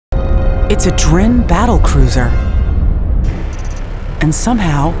It's a Drin battle cruiser. And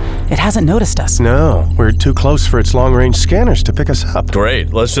somehow, it hasn't noticed us. No, we're too close for its long-range scanners to pick us up.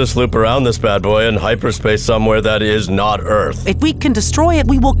 Great, let's just loop around this bad boy in hyperspace somewhere that is not Earth. If we can destroy it,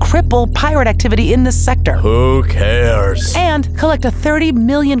 we will cripple pirate activity in this sector. Who cares? And collect a 30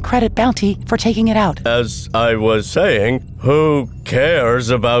 million credit bounty for taking it out. As I was saying, who cares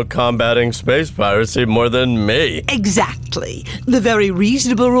about combating space piracy more than me? Exactly. The very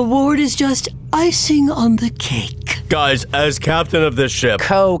reasonable reward is just icing on the cake. Guys, as captain of this ship,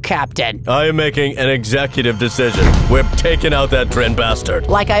 Co-captain. I am making an executive decision. We're taking out that Drin bastard.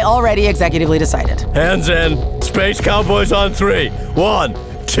 Like I already executively decided. Hands in. Space Cowboys on 3. 1,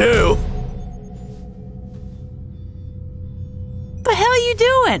 2. The hell are you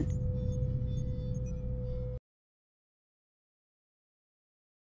doing?